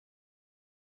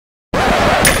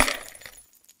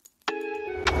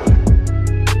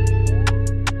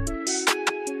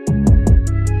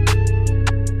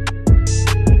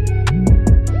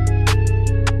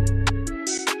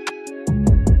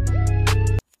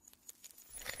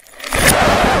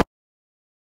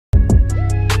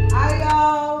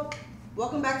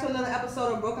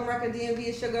America, DMV.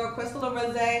 It's your girl, Crystal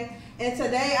Rose. And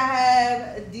today I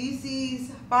have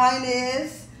DC's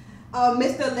finest,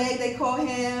 Mr. Leg, they call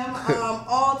him,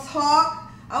 All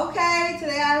Talk. Okay,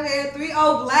 today I have here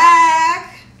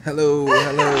 3OHBLACK. Hello,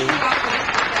 hello.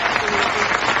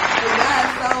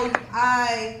 Yeah, so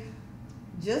I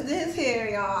just did his hair,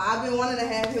 y'all. I've been wanting to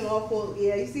have him on full.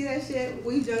 Yeah, you see that shit?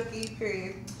 We junkie,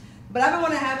 period. But I've been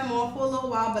wanting to have him on for a little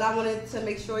while, but I wanted to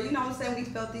make sure, you know what I'm saying, we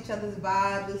felt each other's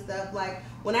vibes and stuff. Like,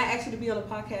 when I asked you to be on the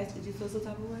podcast, did you feel some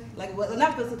type of way? Like, well,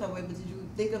 not feel some type of way, but did you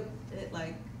think of it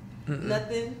like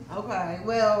nothing? Okay,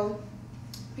 well,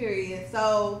 period.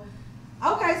 So,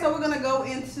 okay, so we're going to go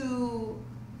into,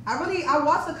 I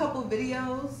watched a couple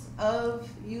videos of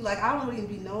you. Like, I don't really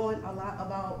be knowing a lot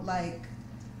about, like,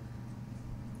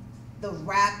 the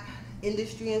rap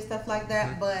industry and stuff like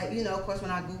that, but you know, of course,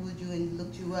 when I googled you and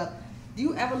looked you up, do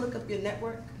you ever look up your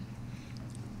network?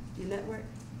 Your network?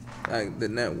 Like the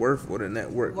net worth or the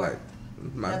network, like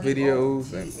my W-O-T-H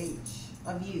videos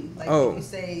of you. Like oh, you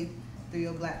say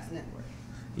 3OHBLACK's network.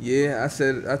 Yeah,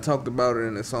 I talked about it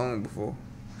in a song before.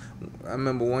 I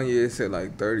remember one year it said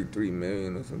like 33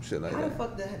 million or some shit like that. How the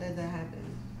fuck did that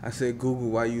happen? I said,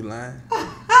 Google, why you lying?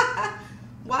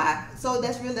 Why? So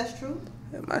that's real? That's true?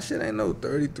 My shit ain't no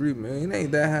 33 million. It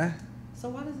ain't that high. So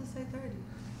why does it say 30?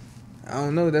 I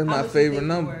don't know. That's my favorite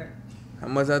number. How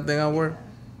much I think I worth?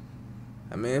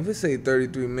 I mean, if it say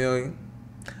 33 million,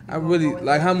 I really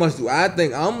like. How much do I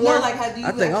think I'm worth? No, like how do you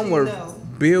I think I'm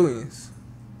worth billions.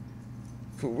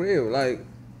 For real, like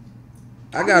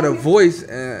I got a voice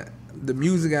and the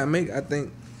music I make. I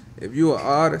think if you're an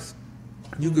artist,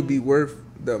 you could be worth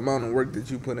the amount of work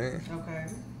that you put in. Okay.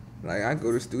 Like, I go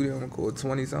to the studio and record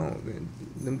 20 songs, and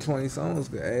them 20 songs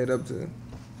could add up to,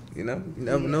 you know, you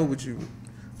never know what you.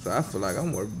 So I feel like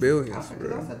I'm worth billions, bro.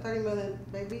 That's a 30 million,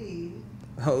 baby.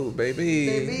 Oh, baby.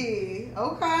 Baby.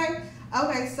 Okay.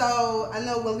 Okay, so I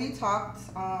know when we talked,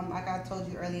 like I told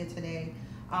you earlier today,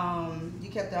 you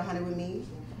kept it 100 with me,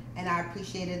 and I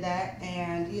appreciated that.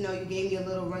 And, you know, you gave me a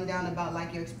little rundown about,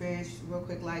 like, your experience real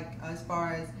quick, like, as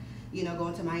far as, you know,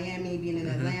 going to Miami, being in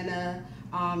Atlanta.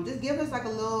 Just give us like a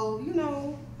little, you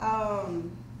know.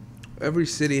 Every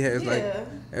city has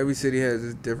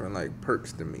its different like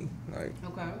perks to me. Like,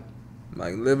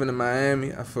 like living in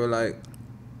Miami, I feel like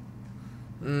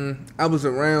I was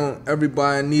around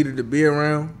everybody I needed to be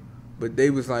around, but they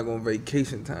was like on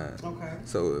vacation time. Okay.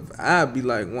 So if I'd be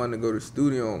like wanting to go to the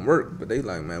studio and work, but they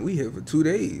like, man, we here for 2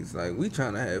 days. Like, we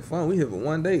trying to have fun. We here for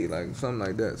 1 day, like something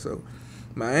like that. So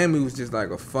Miami was just like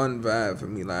a fun vibe for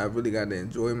me. Like, I really got to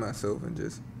enjoy myself and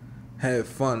just have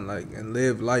fun, like, and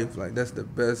live life. Like, that's the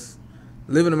best.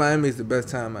 Living in Miami is the best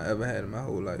time I ever had in my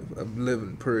whole life of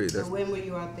living, period. So when were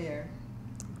you out there?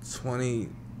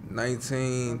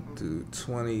 2019 to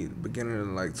beginning of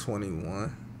like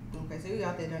 21. Okay, so you were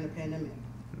out there during the pandemic.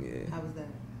 Yeah. How was that?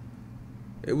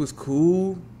 It was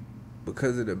cool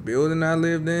because of the building I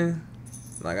lived in.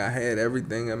 Like, I had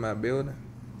everything in my building.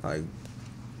 Like,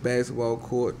 basketball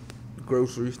court,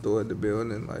 grocery store at the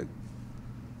building, like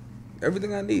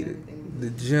everything I needed. The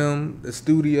gym, the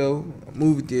studio,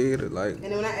 movie theater, like. And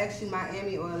then when I asked you,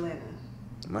 Miami or Atlanta?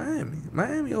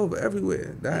 Miami over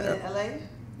everywhere. And then LA?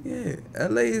 Yeah,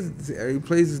 LA is, every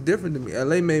place is different to me.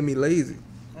 LA made me lazy.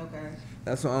 Okay.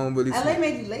 That's why I don't really. LA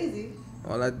made you lazy.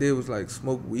 All I did was like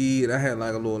smoke weed. I had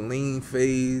like a little lean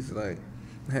phase, like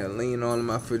I had lean all in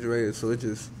my refrigerator, so it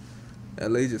just.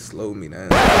 LA just slowed me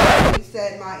down. You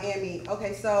said Miami.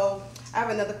 Okay, so I have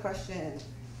another question.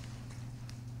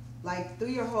 Like, through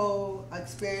your whole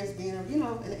experience being, you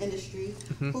know, in the industry,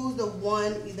 who's the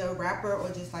one, either rapper or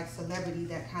just like celebrity,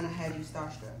 that kind of had you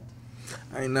starstruck?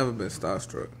 I ain't never been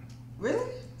starstruck.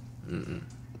 Really?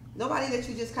 Nobody that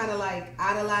you just kind of like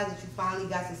idolized that you finally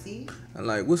got to see? And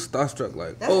like, what's starstruck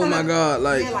like? That's oh my God,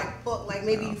 like. Yeah, like fuck, like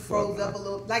maybe you froze up a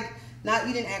little, like. Not,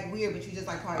 you didn't act weird, but you just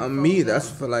like probably. Me, that's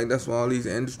for like, that's why all these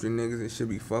industry niggas and shit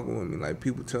be fucking with me. Like,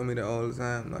 people tell me that all the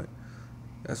time. Like,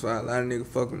 that's why a lot of niggas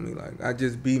fuck with me. Like, I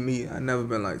just be me. I never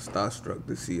been like starstruck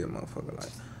to see a motherfucker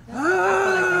like. I feel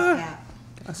like that's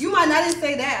cap. You might. I didn't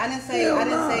say that. I didn't say.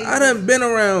 I done been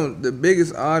around the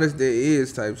biggest artist there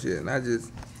is type shit, and I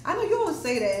just. I know you won't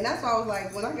say that, and that's why I was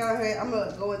like, when I got here, I'm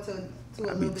gonna go into a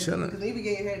little bit chilling. Because when you be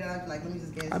getting your hair done, I be like, let me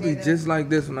just get his I be just like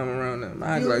this when I'm around them.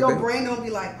 Your brain don't be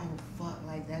like, oh.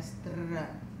 Like that's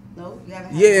no, you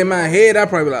haven't. Yeah, in my head, I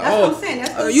probably be like, that's oh, what I'm saying.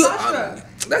 That's starstruck.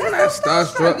 That's not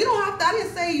starstruck. You don't have to. I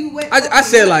didn't say you went. I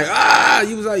said like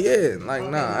you was like yeah, like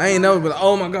okay, nah. I ain't never been like,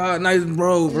 oh my God, nice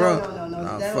bro. No.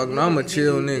 Nah, fuck no, I'm a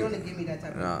chill nigga. You don't give me that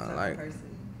type of person.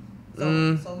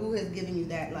 So who has given you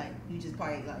that? Like you just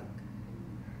probably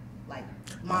like.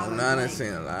 Now I done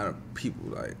seen a lot of people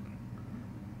like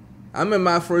I remember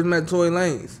I first met Tory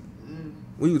Lanez.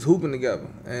 We was hooping together,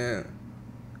 and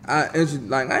I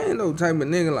ain't no type of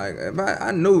nigga like if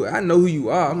I know who you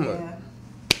are. I'm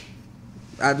like,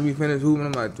 after we finished hooping,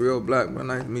 I'm like 3OHBLACK, bro.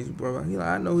 Nice to meet you, bro. He like,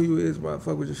 I know who you is, bro.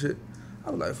 Fuck with your shit.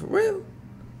 I was like, for real?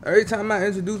 Every time I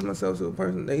introduce myself to a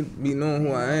person, they be knowing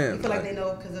who I am. You feel like they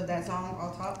know because of that song,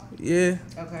 All Talk? Yeah.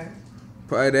 Okay.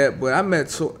 Probably that, but I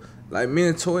met like me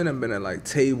and Toy done been at like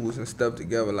tables and stuff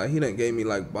together. Like he done gave me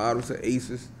like bottles of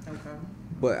Aces. Okay.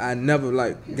 But I never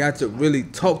like got to really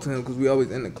talk to him because we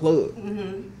always in the club.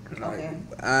 Mm-hmm. Like,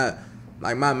 okay.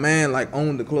 Like my man like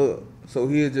owned the club, so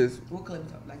he'd just. What club?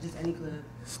 Like just any club.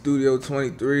 Studio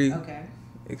 23. Okay.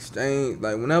 Exchange.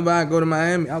 Like whenever I go to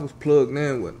Miami, I was plugged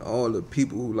in with all the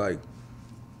people who like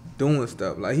doing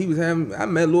stuff. Like he was having. I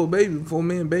met Lil Baby before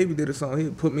me and Baby did a song.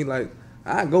 He'd put me like.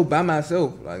 I go by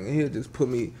myself, like, and he'll just put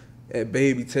me at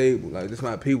Baby table, like, this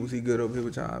my peoples, he good over here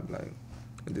with y'all, like,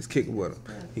 and just kick it with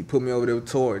him. He put me over there with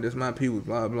Tory, this my peoples,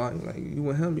 blah, blah. He like, you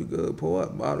with him, you good, pull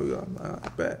up, bottle, y'all, like, I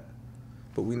bet.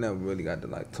 But we never really got to,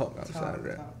 like, talk outside of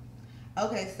that.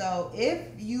 Okay, so if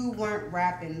you weren't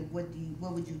rapping, what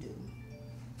would you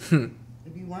do?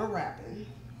 If you weren't rapping.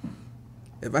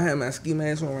 If I had my ski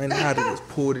mask on right now, I'd have just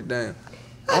pulled it down.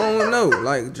 I don't know,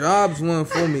 like, jobs weren't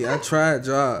for me. I tried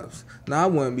jobs. Nah, I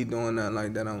wouldn't be doing nothing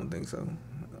like that. I don't think so.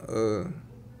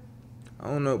 I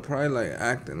don't know. Probably like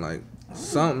acting, like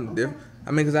something different.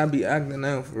 I mean, cause I be acting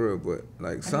now for real, but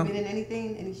like something. Have you been in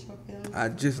anything? Any short films? I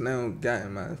just now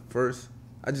got my first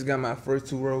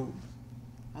 2 roles.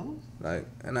 Oh. Like,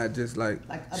 and I just like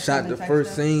shot the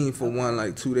first scene for one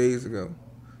like 2 days ago.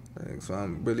 Like, so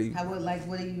I'm really.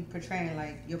 What are you portraying?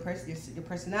 Like your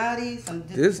personality?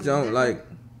 This don't like.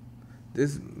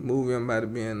 This movie I'm about to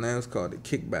be in now is called The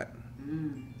Kickback.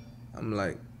 I'm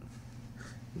like,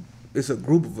 it's a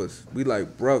group of us. We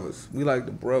like brothers. We like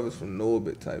the brothers from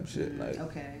Norbit type shit. Like,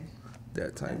 okay.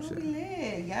 That type shit.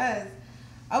 Yes.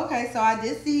 Okay, so I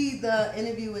did see the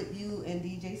interview with you and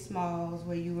DJ Smalls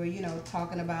where you were,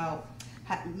 talking about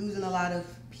losing a lot of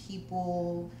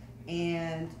people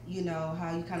and,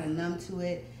 how you kind of numb to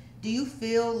it. Do you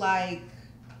feel like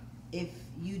if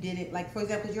you didn't, like, for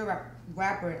example, you're a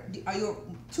rapper, are you,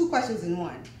 2 questions in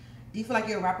one. Do you feel like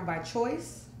you're a rapper by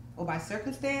choice or by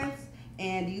circumstance?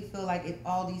 And do you feel like if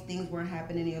all these things weren't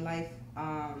happening in your life,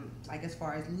 like as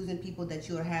far as losing people, that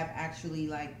you would have actually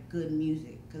like good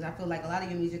music? Because I feel like a lot of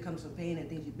your music comes from pain and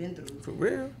things you've been through. For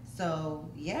real? So,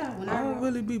 yeah. I don't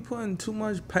really be putting too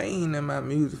much pain in my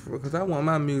music because I want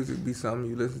my music to be something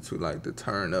you listen to like to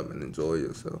turn up and enjoy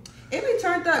yourself. It be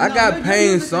turned up. I got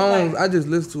pain songs. I just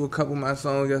listened to a couple of my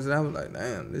songs yesterday. I was like,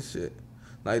 damn, this shit.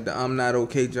 Like the I'm Not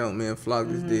Okay jump me and Flock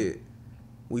just did.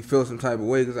 We felt some type of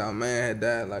way because our man had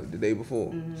died like the day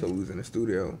before. So we was in the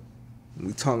studio.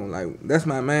 We talking like, that's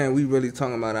my man. We really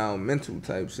talking about our mental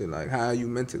type shit. Like, how are you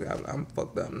mentally? I'm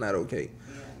fucked up. I'm not okay.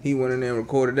 He went in there and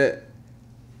recorded that.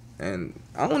 And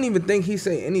I don't even think he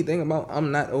say anything about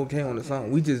I'm not okay on the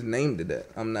song. We just named it that.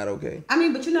 I'm not okay. I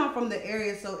mean, but I'm from the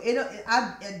area, so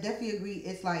I definitely agree.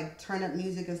 It's like turn up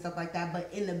music and stuff like that. But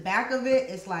in the back of it,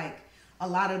 it's like a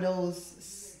lot of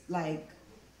those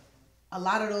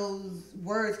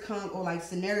words come, or like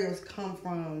scenarios come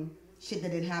from shit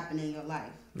that didn't happen in your life.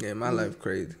 Yeah, my life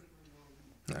crazy.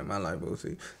 Like my life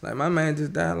OC. Like my man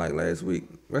just died like last week.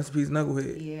 Rest in peace,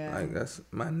 Knucklehead. Yeah. Like that's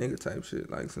my nigga type shit.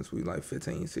 Like since we like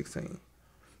 15, 16.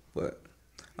 But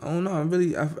I don't know.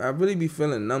 I really be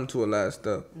feeling numb to a lot of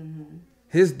stuff.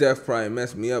 His death probably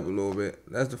messed me up a little bit.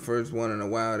 That's the first one in a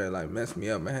while that like messed me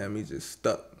up and had me just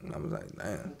stuck. And I was like,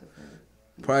 damn.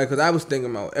 Probably because I was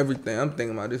thinking about everything. I'm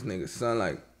thinking about this nigga's son.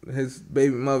 Like, his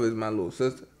baby mother is my little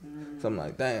sister. So I'm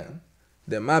like, damn.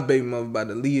 Then my baby mother about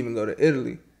to leave and go to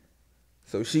Italy.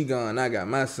 So she gone, I got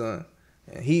my son.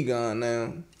 And he gone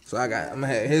now. So I'm gonna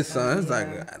have his son. It's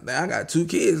like, I got 2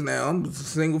 kids now. I'm a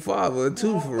single father of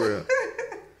 2 for real.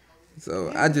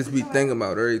 So I just be thinking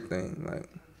about everything. Like,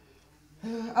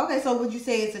 okay, so would you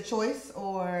say it's a choice,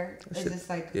 or is this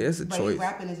like, yeah, it's a choice.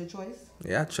 Rapping is a choice?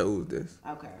 Yeah, I chose this.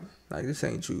 Okay. Like, this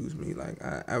ain't choose me. Like,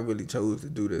 I really chose to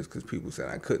do this because people said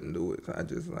I couldn't do it. So I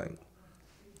just like,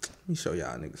 let me show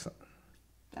y'all niggas something.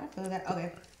 I feel that.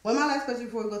 Okay. Well, my last question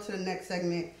before we go to the next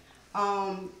segment.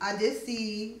 I did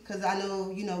see, because I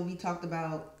know, we talked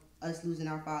about us losing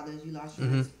our fathers. You lost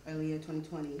yours earlier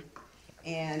 2020.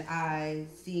 And I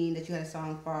seen that you had a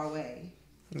song, Far Away.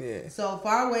 Yeah. So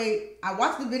Far Away, I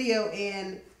watched the video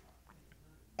and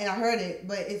I heard it,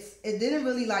 but it didn't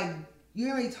really like, you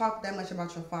didn't really talk that much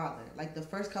about your father. Like the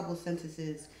first couple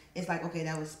sentences, it's like, okay,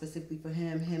 that was specifically for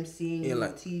him seeing you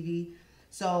on TV.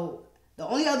 So the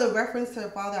only other reference to the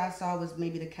father I saw was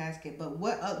maybe the casket. But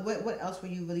what else were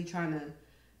you really trying to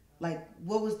Like,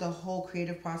 what was the whole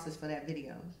creative process for that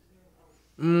video?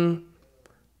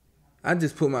 I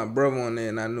just put my brother on there,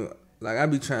 and I knew, like, I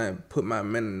be trying to put my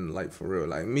men in the light for real.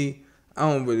 Like me, I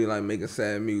don't really like making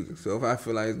sad music. So if I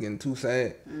feel like it's getting too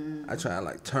sad, I try to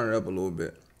like turn it up a little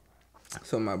bit.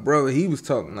 So my brother, he was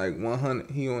talking like 100.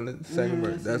 He on the second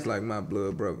verse. That's like my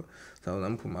blood brother. So I'm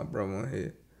gonna put my brother on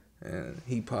here, and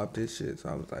he popped his shit. So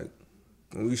I was like,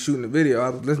 when we shooting the video, I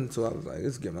was listening to it, I was like,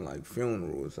 it's giving like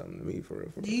funeral or something to me for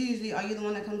real. Do you usually, are you the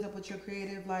one that comes up with your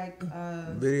creative like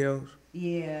videos?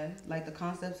 Yeah, like the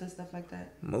concepts and stuff like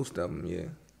that? Most of them,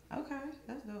 yeah. Okay,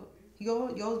 that's dope. You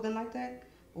always been like that?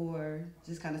 Or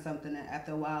just kind of something that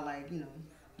after a while, like, you know,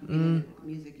 you get into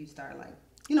music, you start like,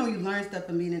 you know, you learn stuff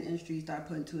from being in the industry, you start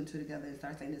putting two and two together and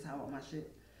start saying, this is how I want my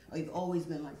shit? Or you've always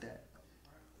been like that?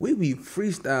 We be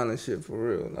freestyling shit for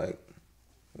real. Like,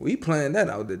 we planned that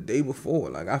out the day before.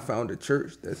 Like, I found a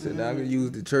church that said that I could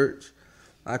use the church.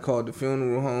 I called the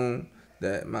funeral home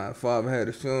that my father had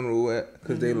a funeral at,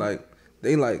 because they like,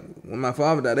 when my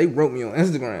father died, they wrote me on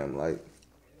Instagram, like,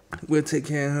 we'll take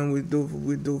care of him, we'll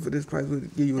do it for this price, we'll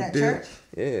give you that a deal. Church?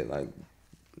 Yeah, like,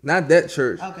 not that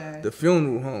church. Okay. The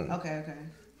funeral home. Okay.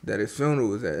 That his funeral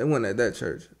was at. It wasn't at that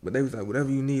church. But they was like, whatever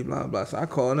you need, blah, blah. So I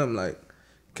called them, like,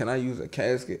 can I use a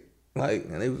casket? Like,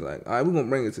 and they was like, all right, we're going to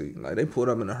bring it to you. Like, they pulled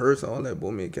up in a hearse, all that,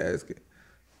 bought me a casket.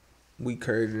 We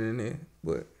carried it in there.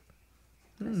 But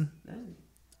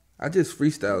I just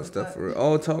freestyle stuff for real.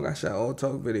 All talk. I shot all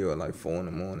talk video at like 4 in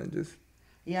the morning. Just.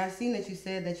 Yeah, I seen that you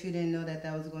said that you didn't know that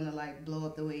was going to like blow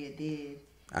up the way it did.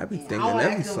 I be thinking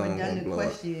every song gonna blow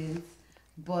questions, up.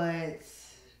 But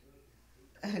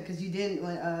because you didn't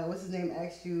when what's his name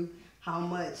asked you how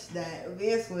much that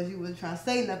advance was, you wasn't trying to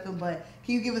say nothing. But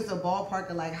can you give us a ballpark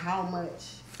of like how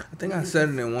much? I think I said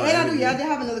it in one. And I did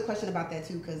have another question about that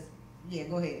too. Cause yeah,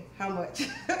 go ahead. How much?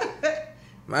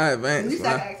 My advance.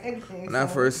 When I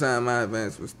first signed, my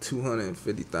advance was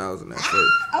 $250,000 at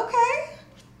first. Okay.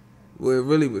 Well, it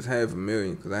really was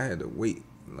 $500,000 because I had to wait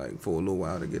like for a little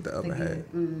while to get the upper half.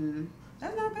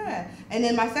 That's not bad. And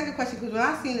then my second question, because when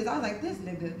I seen this, I was like, this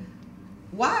nigga.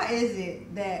 Why is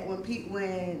it that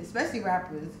when especially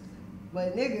rappers,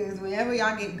 but niggas, whenever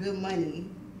y'all get good money,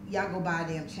 y'all go buy a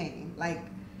damn chain? Like,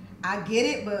 I get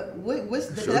it, but that's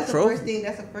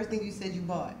the first thing you said you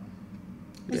bought.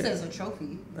 You said it's a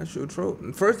trophy. That's your trophy.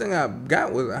 The first thing I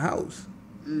got was a house.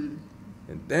 And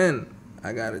then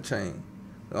I got a chain.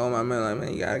 All my men like,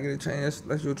 man, you gotta get a chain.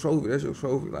 That's your trophy. That's your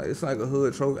trophy. Like, it's like a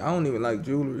hood trophy. I don't even like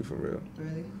jewelry for real.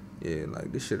 Really? Yeah,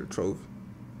 like this shit a trophy.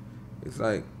 It's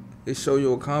like, it show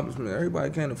your accomplishment.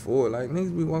 Everybody can't afford. Like,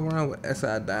 niggas be walking around with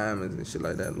SI diamonds and shit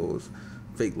like that. Little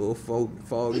fake little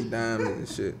foggy diamonds and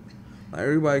shit. Like,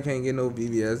 everybody can't get no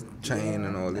VVS chain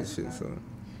and all this shit. So.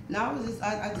 No,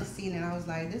 I just seen it. I was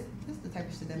like, this is the type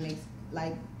of shit that makes,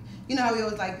 like, you know how we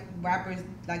always like rappers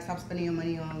like stop spending your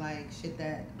money on like shit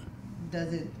that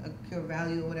doesn't accrue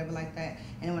value or whatever like that.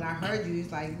 And when I heard you,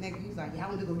 he's like, nigga, he's like, yeah, I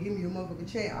want to go give me a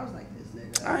motherfucking chain. I was like, this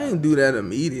nigga. I ain't do that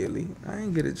immediately. I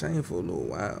ain't get a chain for a little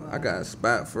while. I got a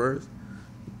spot first.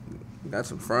 Got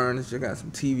some furniture, got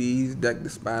some TVs, decked the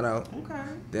spot out. Okay.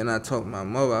 Then I talked to my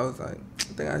mother. I was like, I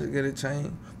think I should get a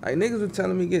chain. Like, niggas were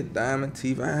telling me get diamond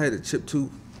teeth. I had a chip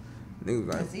tooth. Niggas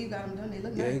was like, see, you got them done. They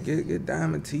look nice. Yeah, get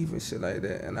diamond teeth and shit like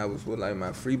that. And I was with like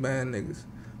my free band niggas.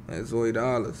 And Zoe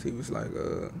Dollars, he was like,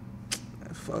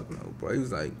 fuck no, bro. He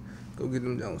was like, go get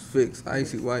them Jones fixed.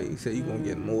 Icy White, he said you gonna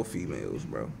get more females,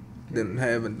 bro, than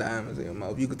having diamonds in your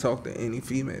mouth. You could talk to any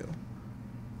female.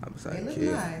 I was like, they look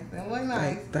kid. nice. They look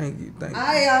nice. Thank you. All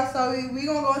right, y'all. So we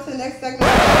gonna go into the next segment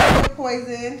of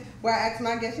Poison, where I ask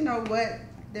my guests, you know, what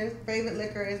their favorite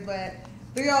liquor is. But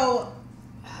 3O,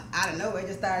 I don't know, I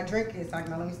just started drinking. So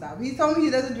let me stop. He told me he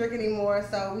doesn't drink anymore,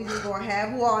 so we just gonna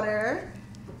have water.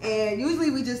 And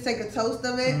usually we just take a toast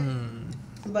of it,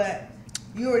 but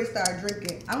you already started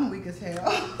drinking. I'm weak as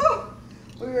hell.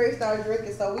 We already started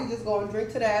drinking, so we just gonna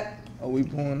drink to that. Are we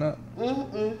pulling up?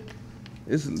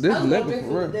 This liquor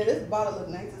for real. This bottle look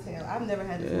nice as hell. I've never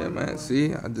had this. Yeah, man.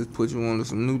 See, I just put you on to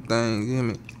some new things. You hear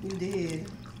me? You did.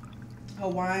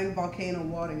 Hawaiian volcano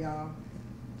water, y'all.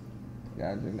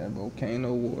 Gotta drink that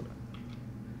volcano water.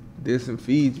 This in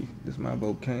Fiji. This is my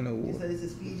volcano water. So this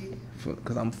is Fiji?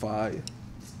 Cause I'm fire.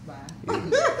 Bye.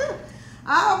 Yeah.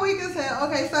 I'm weak as hell.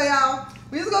 Okay, so y'all,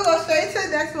 we just gonna go straight to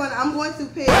the next one. I'm going to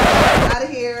pick out of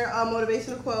here a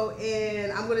motivational quote,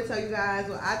 and I'm gonna tell you guys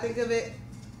what I think of it,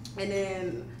 and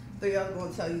then 3O is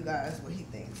gonna tell you guys what he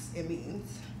thinks it means.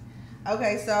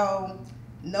 Okay, so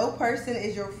no person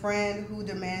is your friend who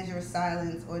demands your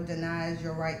silence or denies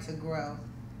your right to grow.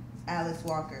 Alice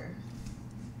Walker.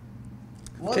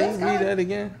 Well, can you read that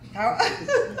again?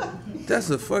 That's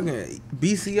a fucking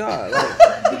BCR.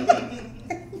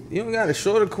 Like, you don't got a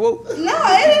shorter quote? No,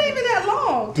 it ain't even that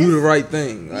long. Do the right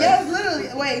thing. Like, yes, literally.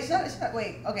 Wait, shut.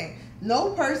 Wait, okay.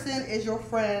 No person is your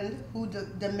friend who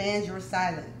demands your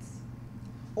silence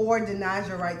or denies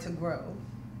your right to grow.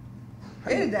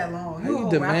 It ain't that long. How you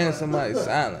demand somebody's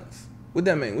silence? What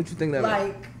that mean? What you think that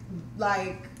mean?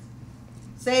 Like,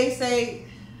 say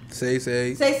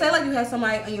like you had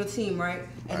somebody on your team, right?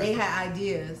 And they had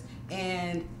ideas,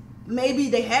 and maybe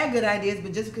they had good ideas,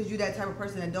 but just because you that type of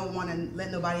person that don't want to let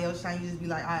nobody else shine, you just be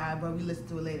like, all right, bro, we listen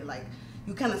to it later. Like,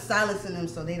 you kind of silencing them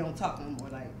so they don't talk no more.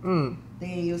 Like,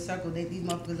 they in your circle, these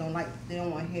motherfuckers they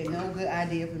don't want to hear no good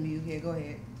idea from you. Here, go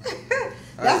ahead.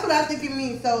 That's what I think it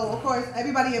means. So, of course,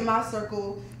 everybody in my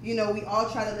circle, you know, we all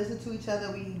try to listen to each other.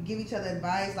 We give each other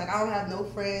advice. Like, I don't have no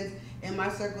friends in my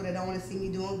circle that don't want to see me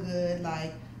doing good.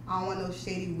 Like, I don't want no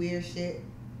shady, weird shit.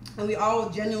 And we all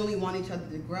genuinely want each other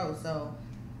to grow. So,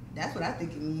 that's what I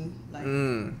think it means. Like,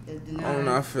 I don't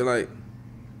know. I feel like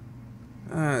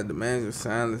demands your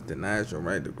silence denies your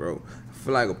right to grow. I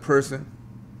feel like a person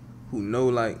who know,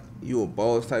 like, you a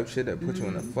boss type shit that put you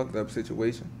in a fucked up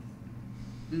situation.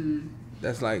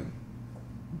 That's like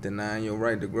denying your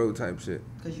right to grow type shit.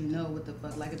 Cause you know what the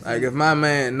fuck, like if my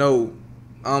man know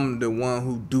I'm the one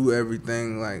who do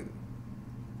everything, like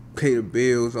pay the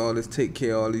bills, all this, take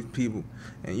care of all these people,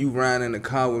 and you ride in the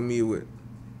car with me with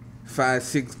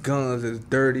 5-6 guns that's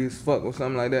dirty as fuck or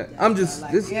something like that. I'm just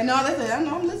I'm listening.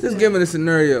 Just giving a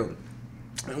scenario,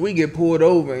 and we get pulled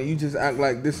over and you just act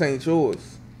like this ain't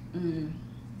yours.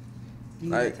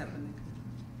 Like,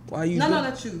 why you? No,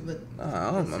 not you, but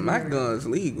my gun's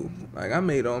legal. Like, I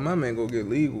made all my men go get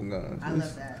legal guns. I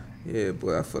love that. Yeah,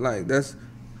 but I feel like that's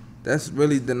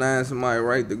really denying somebody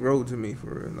right to grow to me,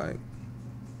 for real. Like,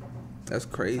 that's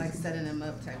crazy. Like setting them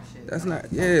up type shit. That's not.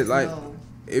 Yeah, like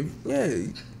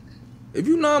if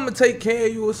you know I'm gonna take care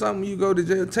of you or something, you go to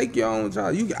jail. Take your own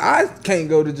child. I can't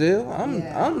go to jail.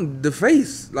 I'm the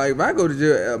face. Like, if I go to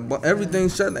jail,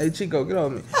 everything's shut. Hey, Chico, get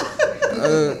off me.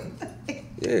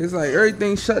 Yeah, it's like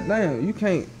everything's shut down. You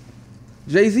can't.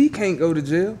 Jay-Z can't go to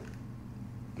jail.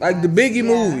 Like the Biggie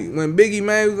movie, when Biggie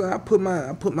made, I put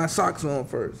my socks on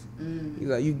first. He's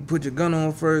like, you put your gun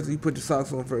on first, you put your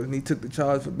socks on first, and he took the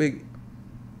charge for Biggie.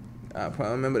 I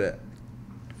probably remember that.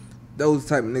 Those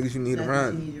type of niggas you need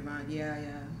around. Yeah.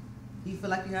 You feel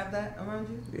like you have that around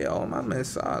you? Yeah, all my men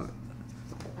solid.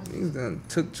 Niggas done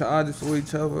took charges for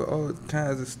each other, all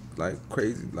kinds of like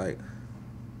crazy, like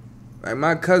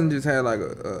my cousin just had like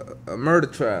a murder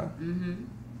trial,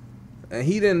 and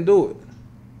he didn't do it,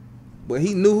 but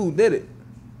he knew who did it.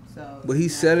 So, but he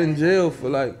sat in jail for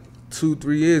like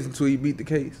 2-3 years until he beat the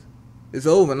case. It's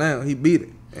over now. He beat it.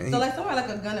 So like somebody like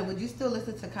a Gunna, would you still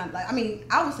listen to kind of like, I mean,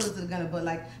 I would still listen to Gunna, but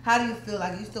like, how do you feel?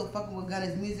 Like, you still fucking with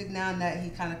Gunna's music now that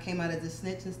he kind of came out as a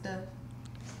snitch and stuff?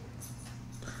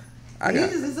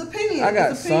 His opinion. I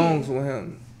got songs with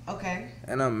him. Okay.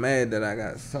 And I'm mad that I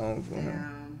got songs with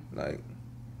him. Like,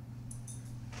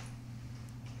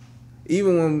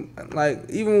 even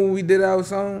when we did our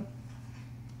song,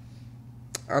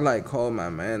 I like called my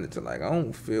manager, like, I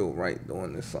don't feel right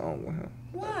doing this song with him.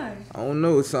 Why? I don't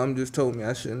know. Something just told me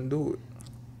I shouldn't do it.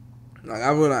 Like,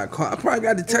 I probably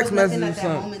got the text message or something.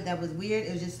 That moment that was weird.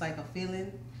 It was just like a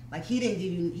feeling. Like, he didn't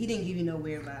give you no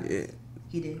weird vibes. Yeah.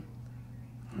 He did.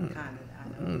 Kind of. I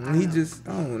know.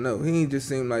 I don't know. He ain't just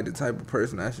seem like the type of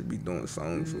person I should be doing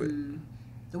songs with.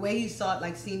 The way you saw it,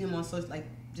 like seeing him on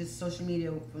social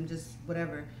media from just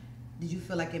whatever, did you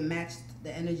feel like it matched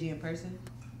the energy in person?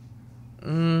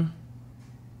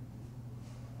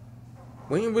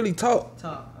 We ain't really talk.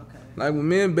 Okay. Like, when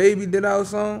me and Baby did our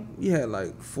song, we had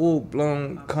like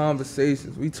full-blown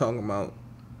conversations. We talking about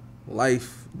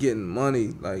life, getting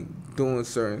money, like doing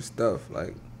certain stuff.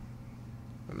 Like,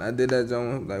 when I did that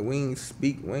joint, like, we ain't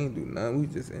speak, we ain't do nothing. We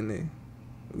just in there.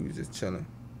 We was just chilling.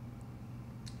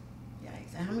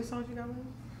 Yikes. And how many songs you got with him?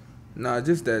 Nah,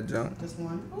 just that joint. Just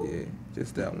one? Ooh. Yeah,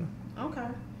 just that one. Okay.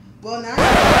 Well, now you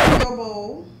got your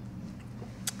bowl.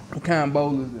 What kind of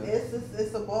bowl is this?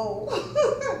 It's a bowl.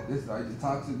 This like the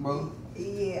toxic bowl?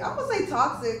 Yeah, I would say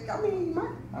toxic. I mean,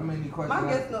 how many questions?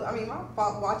 My guests know. I mean, my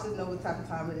watchers know what type of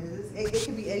time it is. It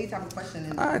could be any type of question.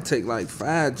 In I take like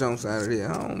 5 jumps out of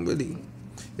there. I don't really.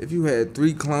 If you had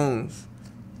 3 clones,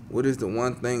 what is the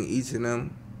one thing each of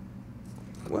them?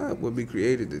 What would be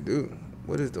created to do?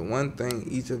 What is the one thing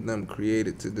each of them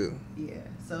created to do? Yeah.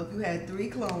 So if you had 3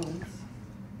 clones.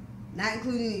 Not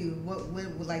including you, what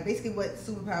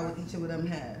superpower would each of them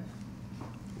have?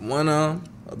 One of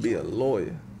them would be a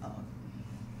lawyer. Oh.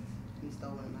 You stole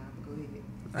one of mine, but go ahead.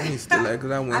 I need to steal that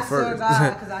because I went first. I swear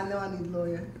God, because I know I need a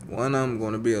lawyer. One of them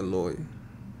going to be a lawyer.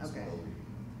 Okay.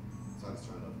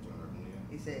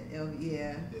 He said,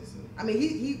 yeah. I mean,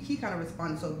 he kind of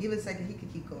responded, so give it a second, he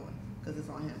could keep going, because it's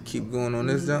on him. Keep going on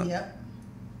this jump? Yep.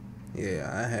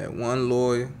 Yeah, I had one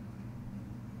lawyer.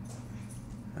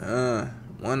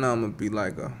 One of them would be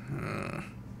like a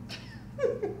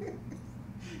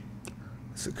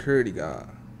security guard.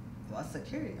 Well,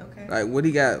 security, okay. Like what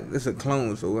he got, it's a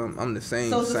clone, so I'm the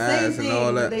same size and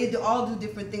all that. They all do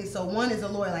different things. So one is a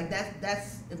lawyer, like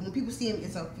that's when people see him,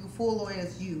 it's a full lawyer.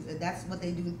 It's you. If that's what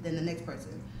they do, then the next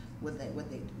person, what they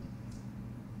do.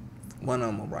 One of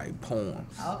them will write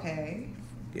poems. Okay.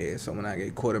 Yeah, so when I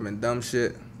get caught up in dumb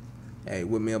shit, hey,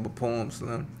 whip me up a poem,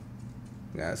 Slim.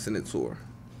 Gotta send it to her.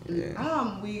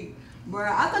 Yeah. We, bro.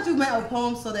 I thought you meant a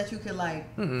poem so that you could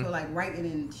like, feel like writing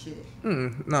and shit.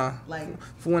 Nah. Like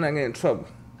for when I get in trouble.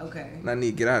 Okay. And I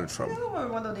need to get out of trouble. You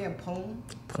don't want no damn poem.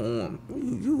 Poem.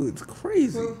 You it's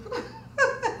crazy.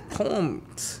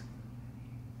 Poems.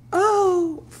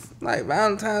 Oh, like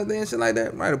Valentine's Day and shit like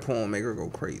that. Write a poem, make her go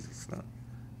crazy. So.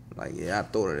 Like, yeah, I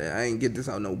thought of that. I ain't get this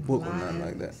out no book or nothing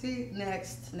like that. See,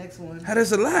 next one. How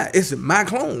that's a lie? It's my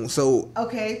clone, so.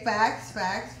 Okay, facts.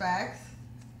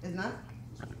 It's not?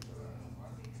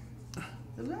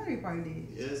 The battery probably did.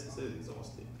 Yes, it's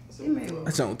exhausted.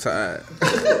 That's on tired.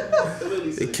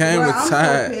 It came with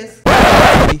tired. So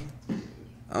I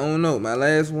don't know. My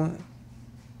last one,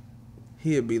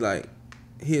 he'll do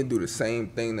the same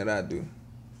thing that I do.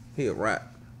 He'll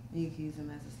rap. You can use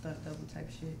him as a stunt double type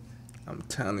shit. I'm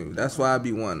telling you. That's why I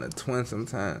be wanting a twin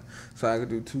sometimes. So I could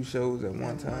do 2 shows at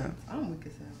one time. I'm weak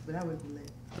as hell, but I would be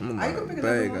lit. I can pick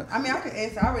another one. I mean, I could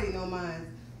answer. I already know mine.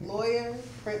 Lawyer,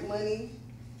 print money.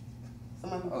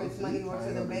 Somebody who prints money, works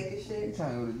at the bank and shit. You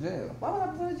trying to go to jail? Why would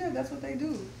I go to jail? That's what they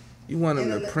do. You want them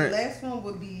to print. The last one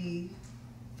would be,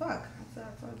 fuck. I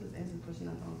thought this answer pushing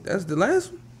up on. That's the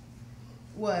last one?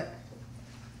 What?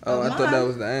 Oh, I thought that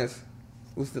was the answer.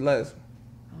 What's the last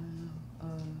one? I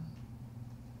don't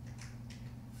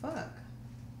know. Fuck.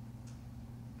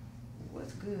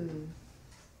 What's good?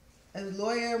 As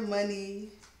lawyer, money.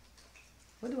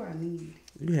 What do I need?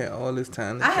 You had all this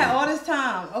time. I had all this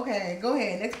time. Okay, go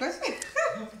ahead. Next question.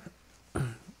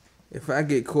 If I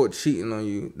get caught cheating on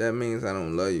you, that means I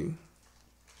don't love you.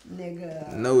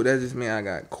 Nigga. No, that just means I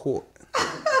got caught.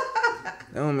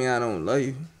 That don't mean I don't love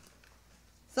you.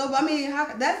 So, I mean,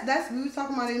 that's we were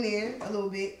talking about in there a little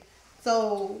bit.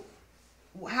 So,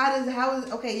 how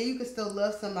is okay? Yeah, you could still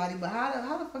love somebody, but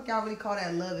how the fuck y'all really call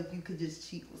that love if you could just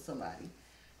cheat with somebody?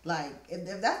 Like,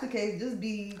 if that's the case, just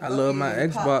be. I love my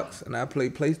Xbox and I play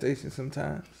PlayStation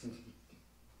sometimes.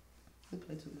 You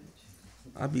play too much.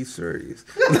 I be serious.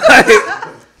 Like,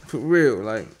 for real.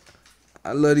 Like,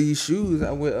 I love these shoes.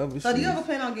 I wear other shoes. So, do you ever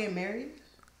plan on getting married?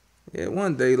 Yeah,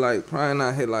 one day, like, probably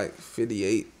not hit like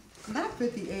 58. Not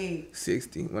 58.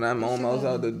 60. When I'm almost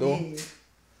out the door. Yeah.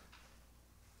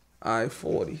 I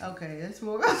 40. Okay, that's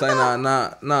more. Say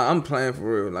nah, I'm playing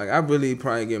for real. Like, I really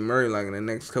probably get married like in the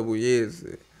next couple of years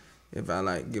if I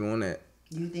like get on that.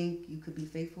 You think you could be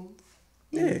faithful?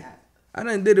 Yeah. I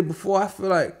done did it before. I feel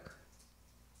like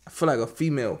a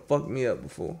female fucked me up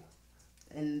before.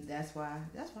 And that's why.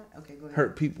 Okay, go ahead.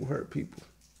 Hurt people.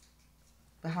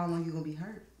 But how long you gonna be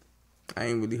hurt? I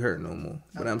ain't really hurt no more.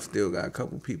 But I'm still got a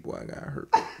couple people I got hurt.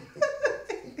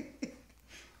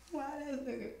 Why that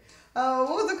nigga? What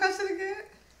was the question again?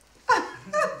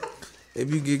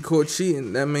 If you get caught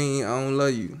cheating, that means I don't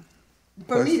love you.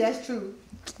 For me, that's true.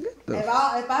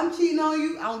 If I'm cheating on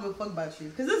you, I don't give a fuck about you.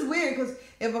 Because it's weird, because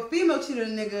if a female cheated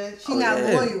a nigga, she not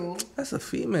loyal. That's a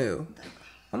female.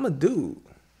 I'm a dude.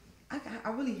 I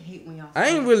really hate when y'all I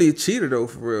ain't really a cheater, though,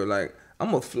 for real. Like,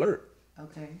 I'm a flirt.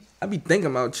 Okay. I be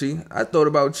thinking about cheating. I thought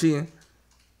about cheating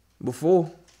before,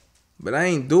 but I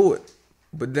ain't do it.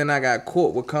 But then I got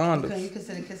caught with condoms. Okay, you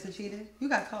consider kissing cheating? You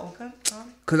got caught with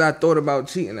condoms? Cause I thought about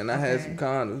cheating and I had some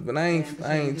condoms, but I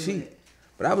ain't cheat.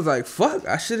 But I was like, fuck,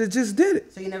 I should have just did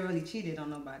it. So you never really cheated on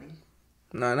nobody?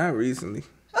 Nah, not recently.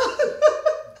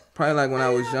 Probably like when I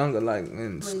was younger, like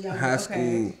in high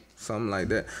school, something like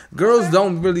that. Girls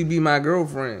don't really be my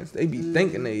girlfriends. They be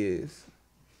thinking they is.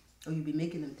 Oh, you be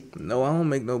making them think? No, I don't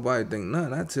make nobody think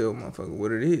nothing. I tell motherfucker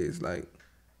what it is, like.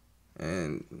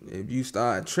 And if you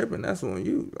start tripping, that's on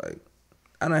you. Like,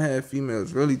 I done had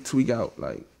females really tweak out,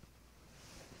 like,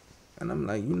 and I'm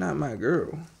like, you not my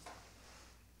girl.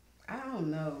 I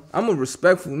don't know. I'm a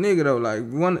respectful nigga though. Like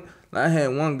I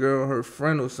had one girl, her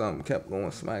friend or something kept going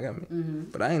smack at me,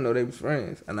 but I didn't know they was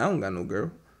friends, and I don't got no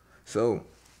girl, so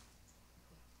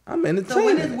I'm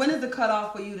entertaining. So when is the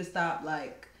cutoff for you to stop?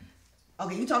 Like,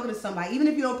 Okay, you talking to somebody, even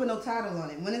if you don't put no title on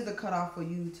it, when is the cutoff for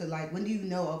you to like, when do you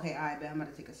know, okay, all right, bet I'm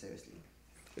about to take her seriously?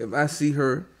 If I see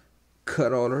her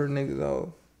cut all her niggas off,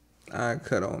 I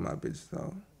cut all my bitches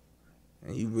off.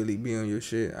 And you really be on your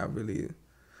shit, I really...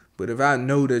 But if I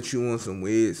know that you want some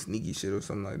weird, sneaky shit or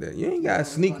something like that, you ain't gotta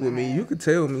sneak with me. You could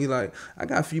tell me, like, I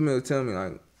got females tell me,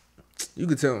 like, you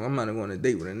could tell me I'm not going on a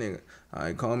date with a nigga. All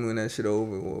right, call me when that shit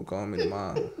over or call me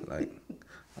tomorrow. Like,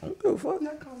 I don't give a fuck.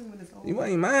 Not call me when it's over. You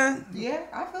ain't mine. Yeah,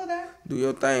 I feel that. Do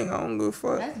your thing. I don't give a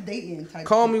fuck. That's dating type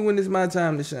Call shit. me when it's my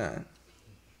time to shine.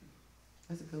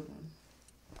 That's a good one.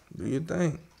 Do your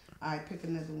thing. All right, pick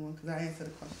another one because I answered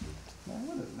the question. Man,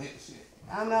 what a lit shit.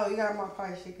 I don't know. You got to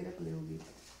probably shake it up a little bit.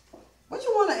 What you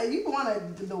want to... You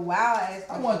want the wild ass...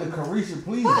 I want the Carisha,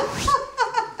 please.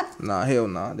 Nah, hell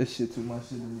nah. This shit too much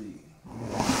shit to read.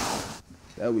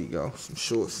 There we go. Some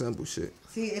short, simple shit.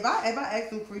 See, if I ask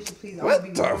them Carisha, please, what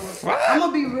the fuck? I'm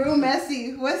gonna be real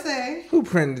messy. What's that? Who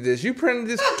printed this? You printed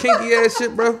this kinky ass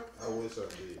shit, bro? I wish I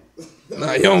did.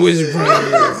 Nah, you don't wish you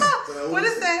printed this. What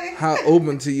is that? How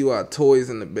open to you are toys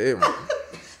in the bedroom? How is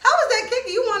that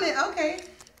kinky? You want it? Okay.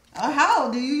 How?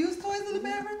 Do you use toys in the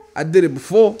bedroom? I did it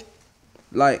before.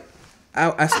 Like,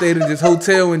 I stayed in this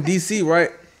hotel in D.C.,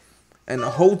 right? And the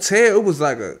hotel, it was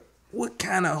like a... What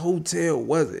kind of hotel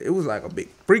was it? It was like a big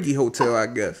freaky hotel, I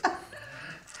guess.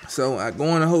 So I go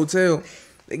in the hotel,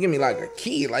 they give me like a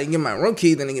key, like you give my room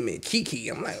key, then they give me a key.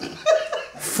 I'm like,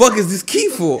 fuck is this key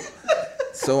for?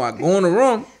 So I go in the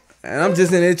room, and I'm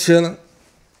just in there chilling.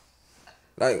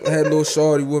 Like, I had a little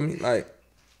shorty with me, like,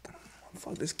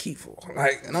 fuck this key for?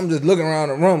 Like, and I'm just looking around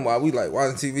the room while we like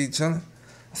watching TV chilling.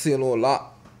 I see a little lock.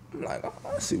 I'm like, oh,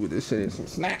 I see what this shit is, some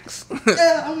snacks.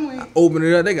 Yeah, I'm weak. Open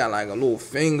it up, they got like a little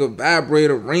finger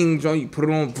vibrator ring joint, you put it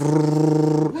on.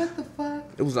 What the fuck?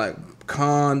 It was like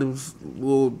condoms,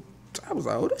 little. I was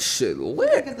like, oh, this shit lit.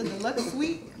 Look at the deluxe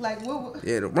suite. Like, what?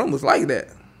 Yeah, the room was like that.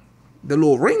 The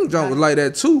little ring joint was like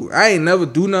that too. I ain't never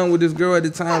do nothing with this girl at the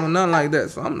time or nothing like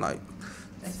that. So I'm like,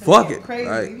 fuck it. Crazy.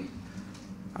 Like,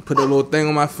 I put that little thing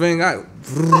on my finger.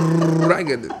 I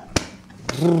get it.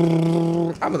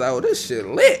 I was like, oh, this shit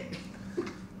lit.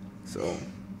 So,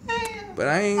 but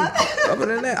I ain't, other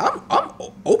than that, I'm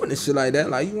open to shit like that.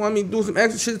 Like, you want me to do some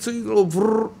extra shit to you? Do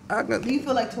you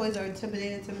feel like toys are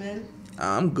intimidating to men?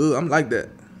 I'm good. I'm like that.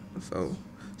 So,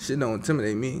 shit don't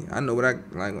intimidate me. I know what I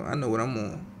like. I know what I'm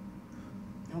on.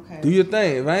 Okay. Do your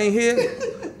thing. If I ain't here,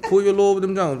 pull your little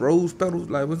them Jones, rose petals.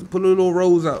 Like, put a little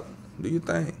rose out. Do your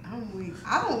thing. I'm weak.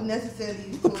 I don't necessarily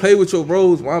use You can play with your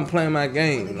rose while I'm playing my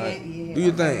game. Like, yeah, do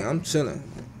your thing. I'm chilling.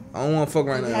 I don't want to fuck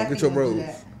right now. Get your rose.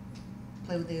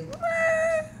 Play with it.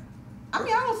 I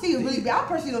mean, I don't see it really. I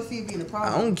personally don't see it being a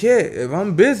problem. I don't care. If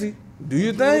I'm busy, do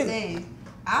your thing.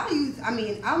 I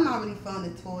mean, I'm not really fond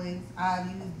of toys. I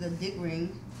use the dick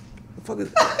ring. The fuck is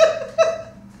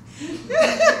that?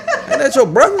 Ain't that your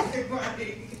brother?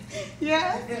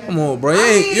 Yeah. Come on, bro.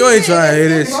 You ain't trying to hear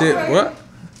this shit, bro.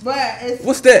 But it's...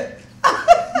 What's that?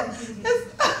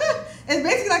 It's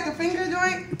basically like a finger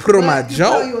joint. You put on my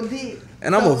jaw,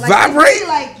 and I'm gonna vibrate.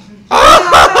 Like, oh,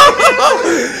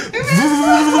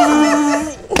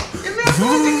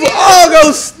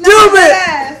 go stupid.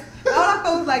 All I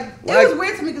felt was like, it was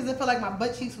weird to me because it felt like my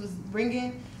butt cheeks was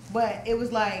ringing, but it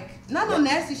was like, not no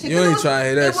nasty shit. You ain't trying to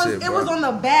hear that shit, bro. It was on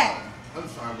the back. I'm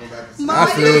trying to go back to sleep.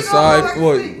 I feel sorry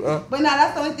for you, bro. But nah,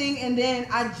 that's the only thing. And then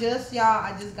I just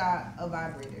got a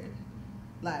vibrator.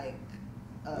 Like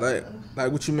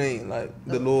what you mean? Like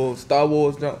the little Star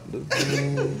Wars jump?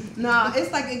 Nah,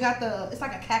 it's like it's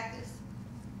like a cactus.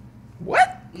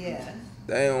 What? Yeah.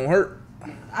 That don't hurt.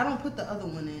 I don't put the other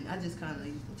one in. I just kind of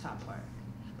use the top part.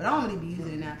 But I don't really be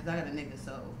using it now because I got a nigga,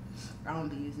 so I don't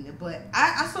be using it. But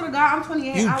I swear to God, I'm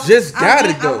 28. You just got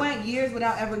it though. I went years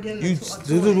without ever getting a toy.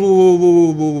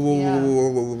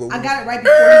 I got it right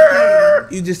before he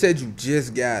came. You just said you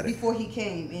just got it. Before he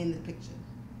came in the picture.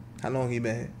 How long he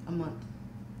been here? A month.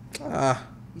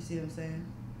 You see what I'm saying?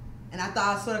 And I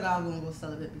swear to God, I was going to go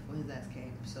celibate before his ass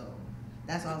came. So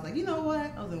that's why I was like, you know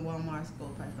what? I was in Walmart, school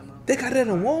price. They got that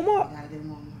in Walmart? I got it in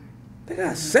Walmart. They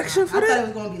got a section for that? I thought it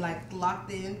was going to be like locked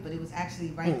in, but it was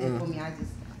actually right there for me. I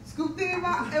just scooped it in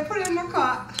and put it in my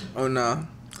car. Oh, nah.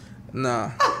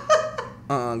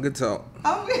 Good talk.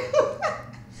 I'm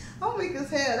weak as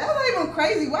hell. That's not even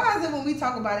crazy. Why is it when we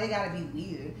talk about it, it gotta be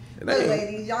weird? Look,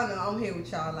 ladies, y'all know I'm here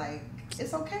with y'all. Like,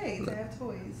 it's okay to have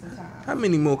toys sometimes. How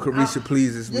many more Carisha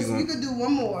pleases we we could do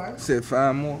one more. Said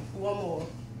 5 more? One more.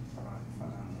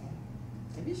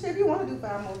 If you want to do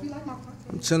 5 more, if you like my podcast.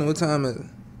 I'm chilling. What time is it?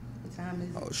 What time is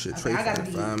it? Oh shit, Okay, Trey, I gotta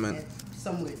be 5 minutes.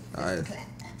 Somewhere. Alright.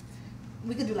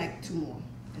 We could do like 2 more.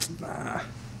 2 more. Nah.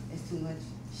 It's too much.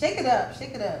 Shake it up.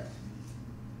 Shake it up.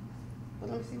 Well,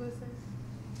 let me see what it says.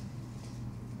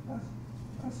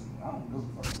 I don't give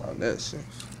a fuck about that shit.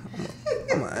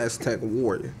 I'm an Aztec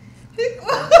warrior.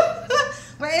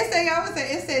 But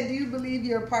it said, do you believe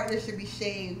your partner should be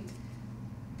shamed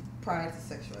prior to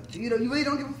sexual activity? You really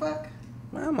don't give a fuck?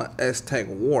 Man, I'm an Aztec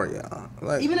warrior.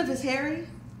 Like, even if it's hairy?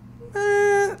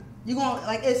 Man, you gonna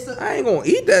like I ain't gonna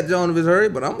eat that joint if it's hairy,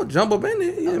 but I'm gonna jump up in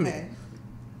there. You hear me?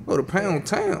 Go to Pound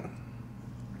Town.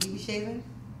 You be shaving?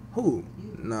 Who?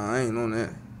 Nah, I ain't on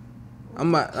that.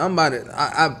 I'm about it.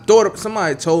 I thought of,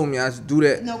 somebody told me I should do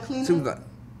that. No clean she was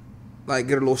like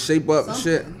get a little shape up and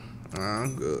shit.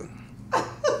 I'm good.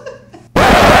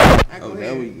 Oh,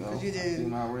 there we go. See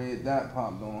my red dot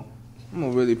popped on. I'm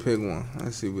gonna really pick one.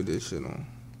 Let's see what this shit on.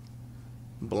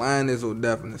 Blindness or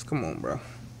deafness? Come on, bro.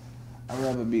 I'd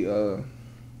rather be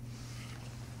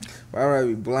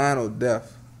blind or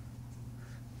deaf.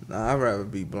 Nah, I'd rather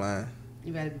be blind.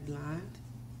 You rather be blind?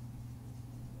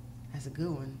 That's a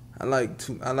good one. I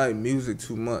like music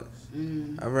too much.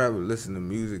 I'd rather listen to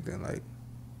music than like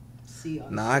see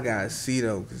all I gotta see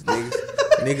though, cause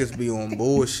niggas be on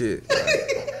bullshit.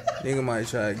 Like, nigga might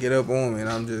try to get up on me and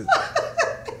I'm just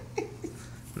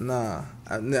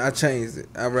I changed it.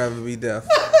 I'd rather be deaf.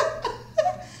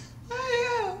 Oh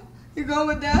yeah. You going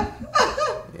with deaf?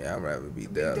 Yeah, I'd rather be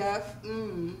deaf.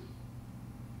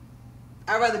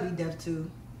 I'd rather be deaf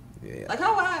too. Yeah. Like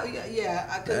how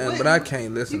but I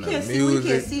can't listen to music. You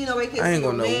can't see nobody. Can't I ain't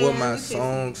gonna know what my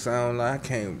songs sound like. I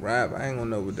can't rap. I ain't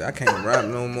gonna know I can't rap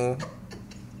no more.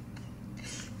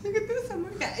 You can do something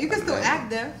like that. You can still act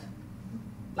deaf.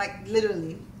 Like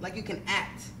literally. Like you can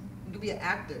act. You can be an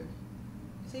actor.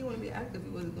 You say you want to be an actor if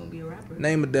you wasn't gonna be a rapper.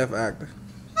 Name a deaf actor.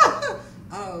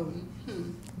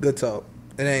 Good talk.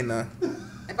 It ain't none.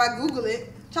 If I Google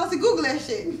it, Chelsea, Google that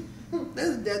shit.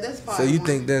 That's fine. So you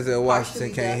think Denzel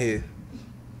Washington can't hear?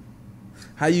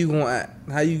 How you gonna act?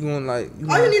 How you gonna like?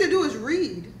 All you need to do is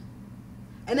read,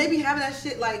 and they be having that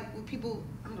shit like with people.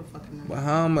 I don't fucking know. But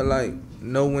how I'ma like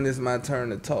know when it's my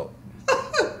turn to talk?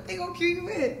 They gonna cue you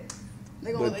in.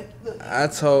 They gonna look. I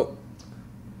talk,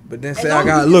 but then say I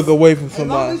gotta look away from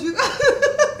somebody,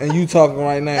 and you talking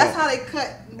right now. That's how they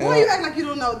cut. Boy, you act like you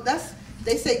don't know.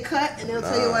 They say cut, and they'll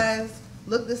tell your ass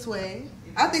look this way.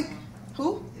 I think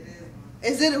who?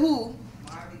 Is it who?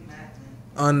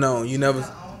 Unknown. You never.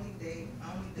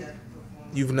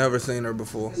 You've never seen her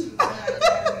before.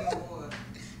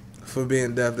 For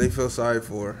being deaf, they feel sorry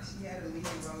for her. She had a lead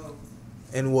role.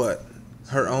 In what?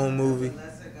 Her own movie.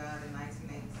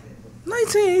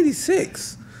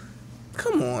 1986.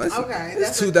 Come on. It's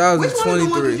 2023. Which one of the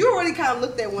ones you already kind of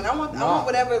looked at one? I want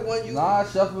whatever one you. I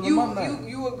shuffled them up now.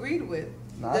 You agreed with.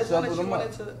 I shuffled them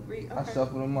up. Okay. I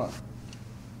shuffled them up.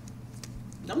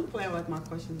 I'm playing like my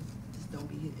questions just don't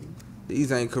be hitting.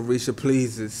 These ain't Carisha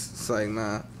pleases. It's like,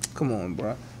 nah. Come on,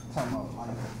 bro. Talking about life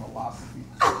and philosophy.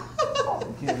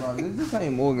 This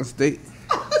ain't Morgan State.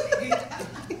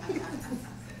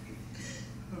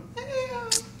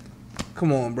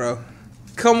 Come on, bro.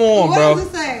 Come on, bro. What does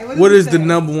it say? What is the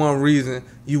number one reason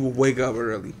you will wake up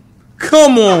early?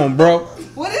 Come on, bro.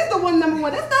 What is the number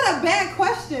one? That's not a bad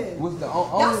question. What's the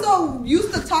y'all so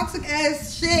used to toxic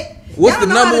ass shit. What's the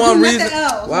number one reason?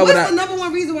 What's the number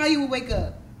one reason why you would wake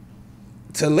up?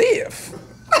 To live.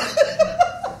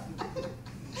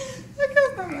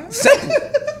 Simple.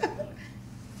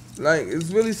 Like, it's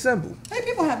really simple. Hey,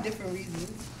 people have different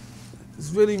reasons.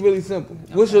 It's really, really simple.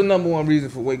 Okay. What's your number one reason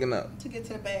for waking up? To get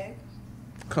to the bag.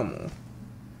 Come on.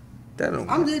 That don't.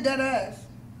 I'm just dead ass.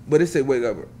 But it said wake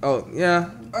up. Oh, yeah.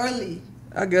 Early.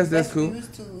 I guess that's cool.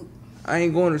 Used to. I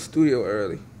ain't going to the studio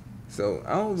early. So,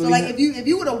 I don't really. So, like, if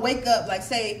you were to wake up, like,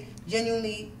 say,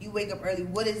 genuinely, you wake up early,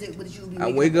 what is it? What did you be I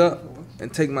wake up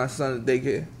and take my son to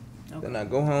daycare. Okay. Then I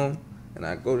go home and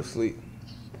I go to sleep.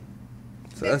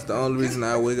 So, that's the only reason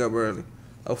I wake up early.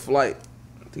 A flight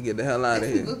to get the hell out of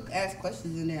here. Good ask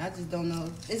questions in there. I just don't know.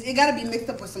 It got to be mixed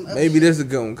up with some other Maybe shit. this is a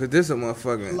good one, because this is a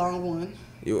motherfucking. Long one.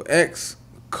 Your ex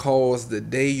calls the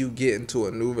day you get into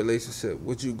a new relationship.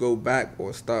 Would you go back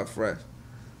or start fresh?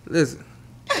 Listen.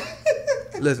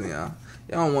 Listen, y'all.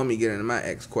 Y'all don't want me getting into my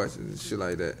ex questions and shit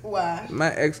like that. Why?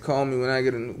 My ex called me when I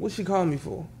get in. What she call me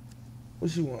for? What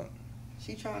she want?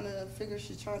 She trying to figure.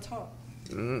 She's trying to talk.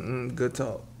 Good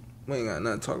talk. We ain't got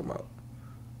nothing to talk about.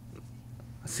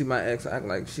 I see my ex act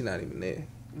like she not even there.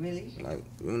 Really? Like,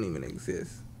 we don't even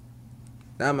exist.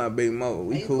 Not my baby mother.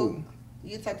 We cool.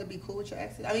 You the type to be cool with your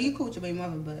ex? I mean, you cool with your baby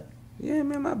mother, but... Yeah,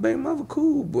 man, my baby mother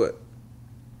cool, but...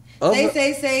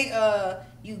 Say,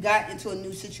 you got into a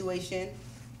new situation,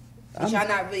 but y'all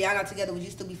not together, would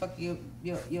you still be fucking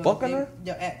your fucking her?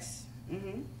 Your ex?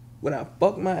 Mm-hmm. Would I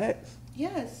fuck my ex?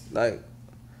 Yes. Like,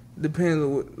 Depends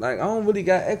on what, like, I don't really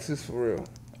got exes for real.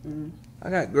 Mm-hmm. I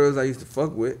got girls I used to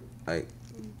fuck with, like,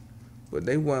 but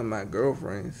they weren't my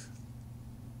girlfriends.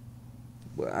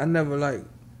 But I never, like,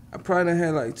 I probably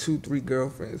had like 2-3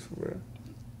 girlfriends for real.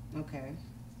 Okay.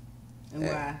 And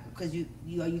why? Because you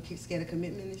scared of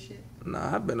commitment and shit?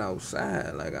 Nah, I've been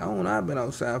outside. Like, I've been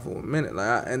outside for a minute.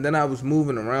 Like, and then I was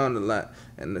moving around a lot.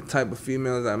 And the type of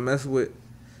females I mess with,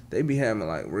 they be having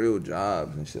like real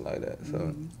jobs and shit like that.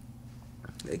 So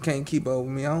they can't keep up with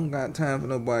me. I don't got time for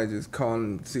nobody just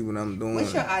calling to see what I'm doing.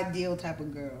 What's your ideal type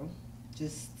of girl?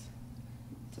 Just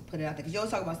to put it out there, because you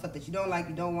always talk about stuff that you don't like,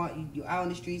 you don't want, you're out on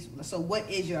the streets. So what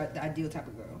is your ideal type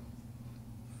of girl?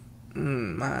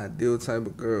 My ideal type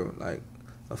of girl, like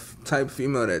a type of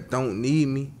female that don't need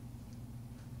me,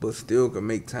 but still can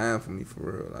make time for me for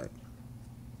real. Like,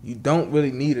 you don't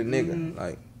really need a nigga.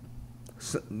 Like,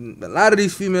 a lot of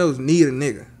these females need a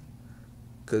nigga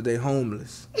because they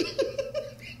homeless.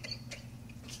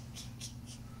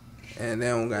 And they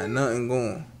don't got nothing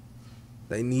going.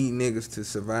 They need niggas to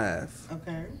survive.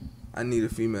 Okay. I need a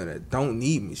female that don't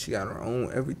need me. She got her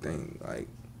own everything. Like,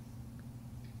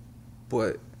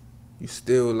 but you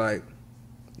still, like,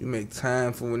 you make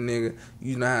time for a nigga.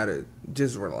 You know how to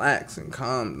just relax and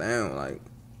calm down. Like,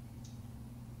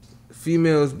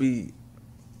 females be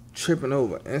tripping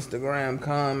over Instagram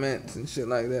comments and shit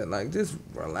like that. Like, just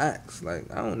relax.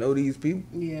 Like, I don't know these people.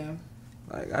 Yeah.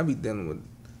 Like, I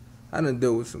done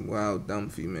deal with some wild, dumb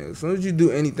females. As soon as you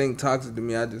do anything toxic to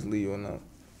me, I just leave you alone.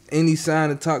 Any sign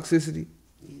of toxicity,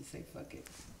 you just say fuck it.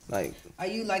 Like, are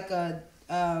you like a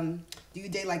do you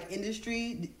date like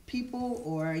industry people,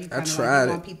 or are you kind of like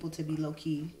want people to be low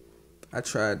key? I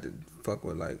tried to fuck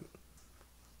with like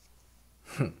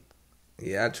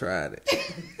yeah, I tried it.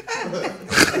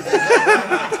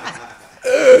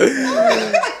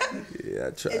 Yeah,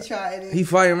 I tried it. He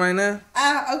fighting right now?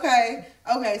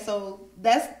 Okay, so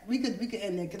we could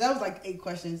end there, because that was like 8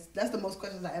 questions. That's the most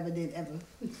questions I ever did ever.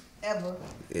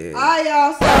 Yeah. Alright,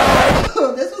 y'all,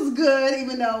 so this was good,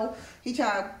 even though he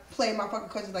tried to play my fucking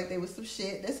questions like they was some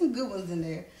shit. There's some good ones in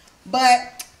there.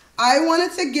 But I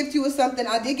wanted to gift you with something.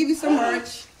 I did give you some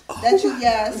merch.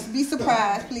 Yes, be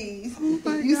surprised, please.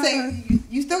 You say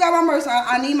you still got my merch, so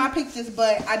I need my pictures,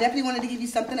 but I definitely wanted to give you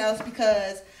something else,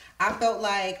 because I felt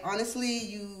like, honestly,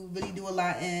 you really do a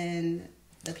lot in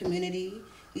the community.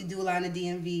 You do a lot in the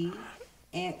DMV.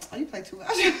 And, you play too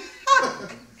much.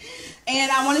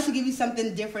 And I wanted to give you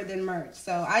something different than merch.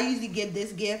 So I usually give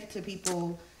this gift to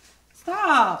people.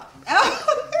 Stop.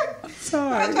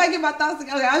 Sorry. I'm trying to get my thoughts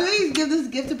together. I usually give this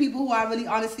gift to people who I really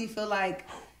honestly feel like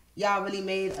y'all really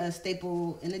made a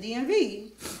staple in the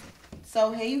DMV.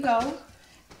 So here you go.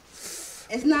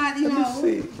 It's not,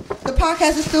 the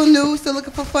podcast is still new, still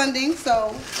looking for funding,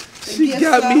 so. She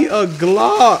got me a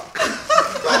Glock.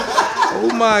 Oh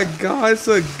my God, it's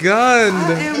a gun.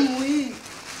 I am weak.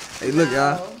 Hey, look,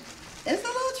 y'all. It's a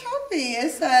little trophy.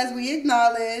 It says, "We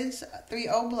acknowledge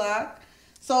 3OHBLACK."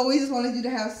 So we just wanted you to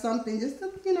have something just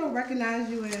to, recognize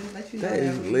you and let you know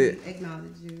that we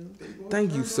acknowledge you.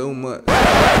 Thank you so much.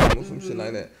 Some shit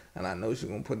like that. And I know she's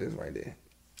going to put this right there.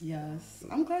 Yes.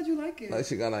 I'm glad you like it. Like,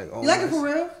 she got like, you like it for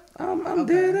real? I'm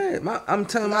dead at. I'm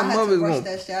telling my mother's going to.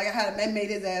 That shit. I had to make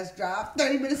his ass drop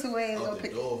 30 minutes away and go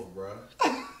pick it up, bro.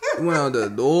 You went on the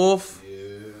Dolph?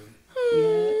 Yeah.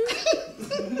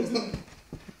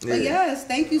 But yes,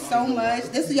 thank you so much.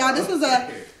 This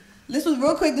was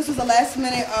real quick. This was a last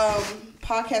minute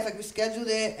podcast, like we scheduled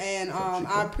it, and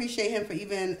I appreciate him for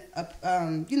even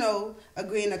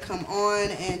agreeing to come on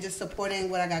and just supporting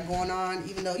what I got going on,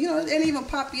 even though it didn't even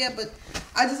pop yet. But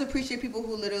I just appreciate people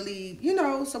who literally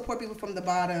support people from the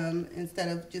bottom instead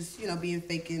of just being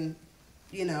fake and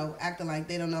acting like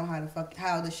they don't know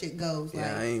how the shit goes.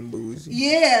 Yeah, I ain't bougie.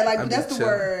 Yeah, like that's the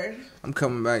word. I'm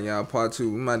coming back, y'all. Part 2.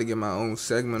 We might get my own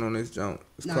segment on this junk.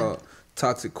 It's called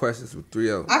Toxic Questions with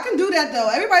 3O. I can do that though.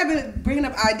 Everybody been bringing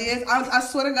up ideas. I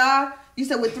swear to God, you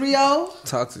said with 3O.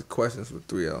 Toxic Questions with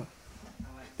 3O.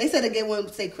 They said again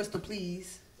when say Crystal,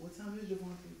 please. What time is your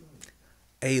one?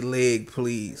 A leg,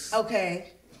 please.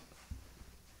 Okay.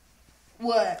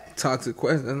 What? Toxic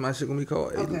Questions. That's my shit gonna be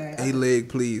called. Okay. A leg,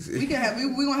 please. We gonna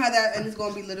have that, and it's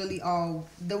gonna be literally all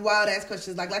the wild ass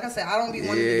questions. Like I said, I don't be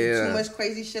wanting to do too much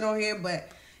crazy shit on here, but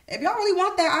if y'all really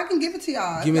want that, I can give it to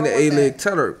y'all. Give me the A-leg.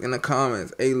 Tell her in the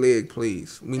comments. A-leg,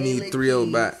 please. We need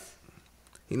 3O back.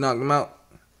 He knocked him out.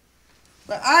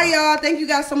 But all right, y'all. Thank you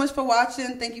guys so much for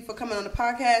watching. Thank you for coming on the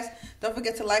podcast. Don't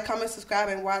forget to like, comment, subscribe,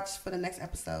 and watch for the next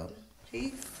episode.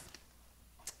 Peace.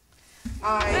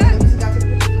 All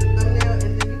right.